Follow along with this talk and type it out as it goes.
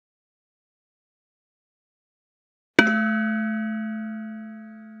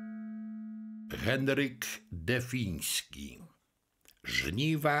Henryk Defiński.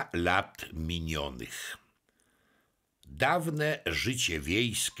 Żniwa lat minionych. Dawne życie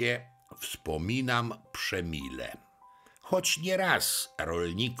wiejskie wspominam przemile. Choć nieraz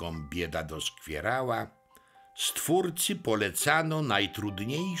rolnikom bieda doskwierała, Stwórcy polecano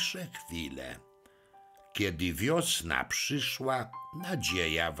najtrudniejsze chwile. Kiedy wiosna przyszła,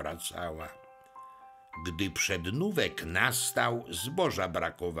 nadzieja wracała. Gdy przednówek nastał, zboża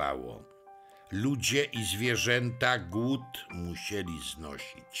brakowało. Ludzie i zwierzęta głód musieli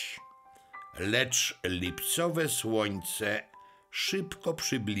znosić. Lecz lipcowe słońce szybko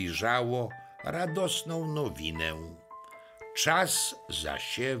przybliżało radosną nowinę. Czas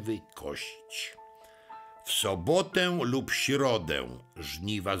zasiewy kosić. W sobotę lub środę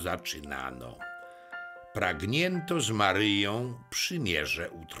żniwa zaczynano. Pragnięto z Maryją przymierze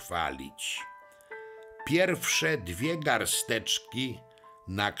utrwalić. Pierwsze 2 garsteczki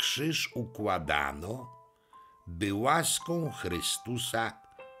na krzyż układano, by łaską Chrystusa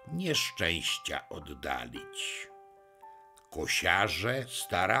nieszczęścia oddalić. Kosiarze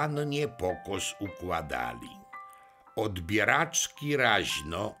starannie pokos układali. Odbieraczki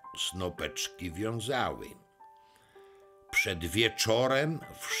raźno snopeczki wiązały. Przed wieczorem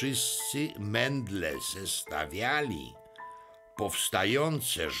wszyscy mędle zestawiali.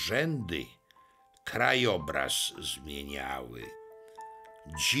 Powstające rzędy krajobraz zmieniały.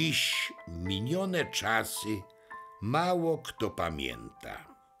 Dziś minione czasy mało kto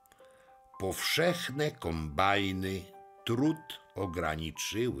pamięta. Powszechne kombajny trud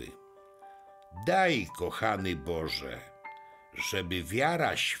ograniczyły. Daj, kochany Boże, żeby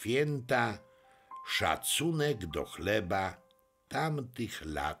wiara święta szacunek do chleba tamtych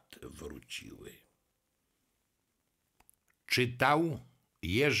lat wróciły. Czytał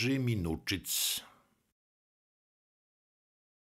Jerzy Minuczyc.